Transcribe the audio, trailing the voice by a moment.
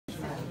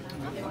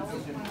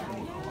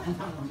You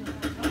doing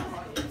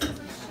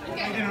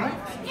all right?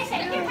 Yes,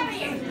 how are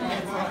you?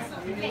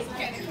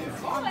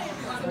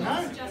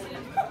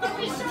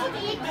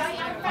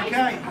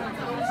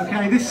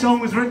 Okay, this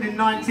song was written in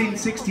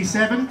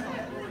 1967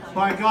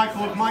 by a guy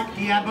called Mike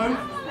Diabo.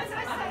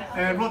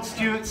 Rod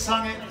Stewart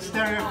sung it,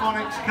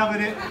 Stereophonics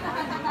covered it.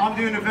 I'm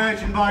doing a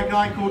version by a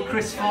guy called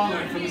Chris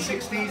Farlow from the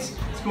 60s.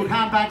 It's called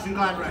Handbags and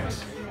Glad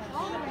Rags.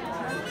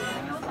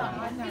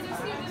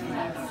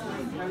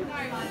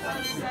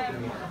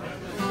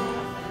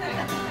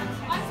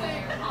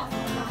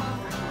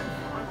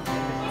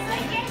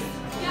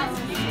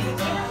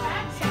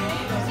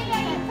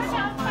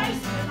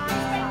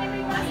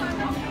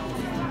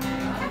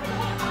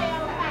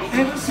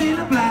 Ever seen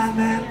a blind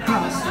man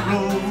cross the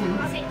road,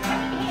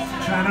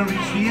 trying to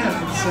reach the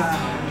other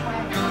side?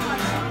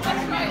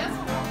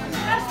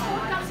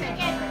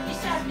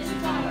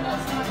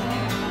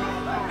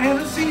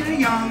 Ever seen a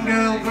young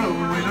girl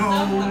growing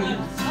old,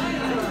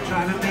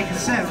 trying to make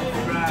herself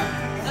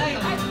right?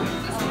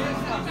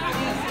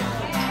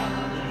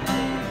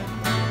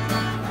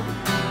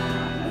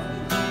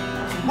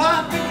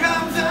 What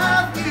becomes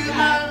of you,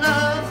 my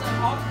love,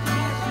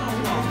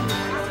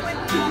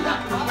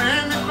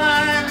 when they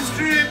finally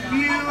strip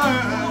you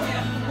of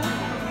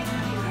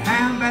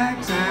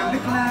handbags and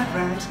the glad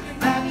rags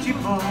that your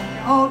poor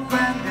old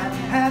granddad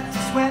had to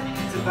sweat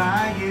to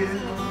buy you?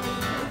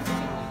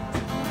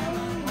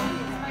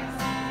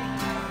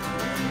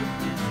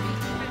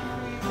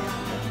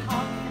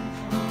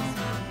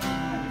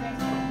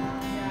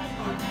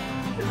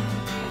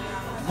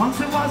 Once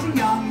I was a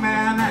young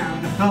man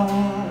and I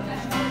thought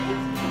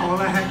all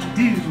I had to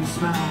do was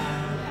smile.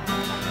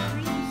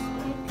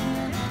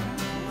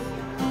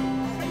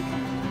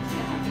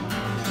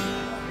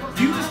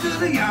 You were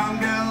still a young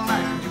girl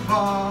and you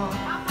bought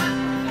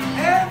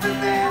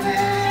everything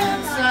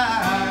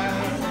inside.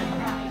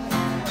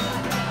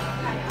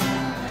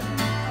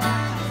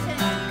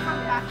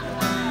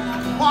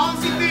 Once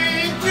you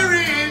think you're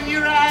in,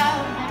 you're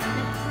out,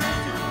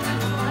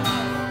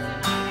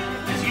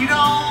 'cause you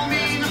don't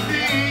mean a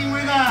thing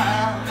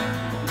without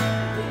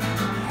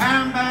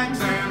handbags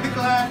and the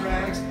glad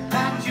rags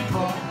that your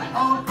poor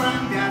old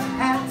granddad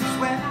had to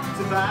sweat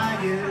to buy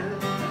you.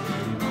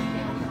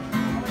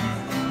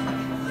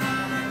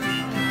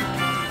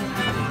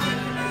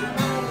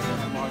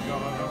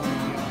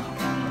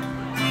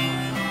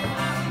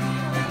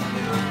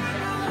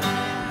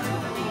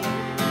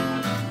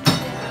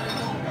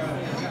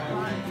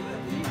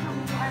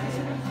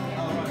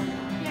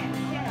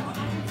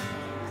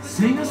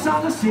 Sing a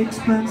song of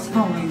sixpence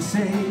for your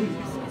sake,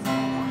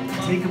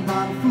 take a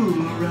bottle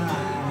full of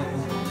ride.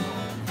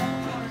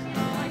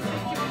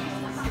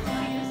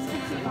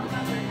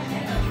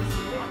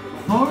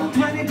 4 and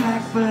 20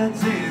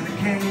 blackbirds in a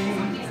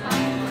cage,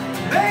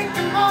 bake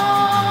them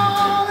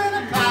all in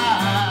a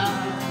pie.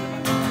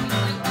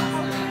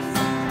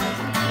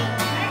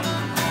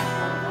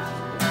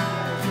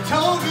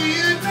 Told you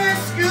you'd miss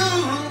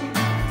school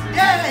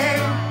today,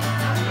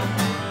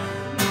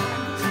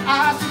 so I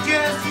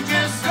suggest you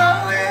just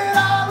throw it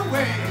all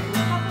away.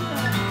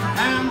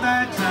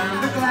 Handbags and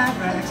the glad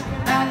rags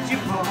that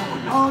your poor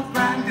old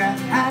granddad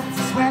had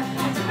to sweat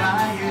to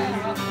buy you.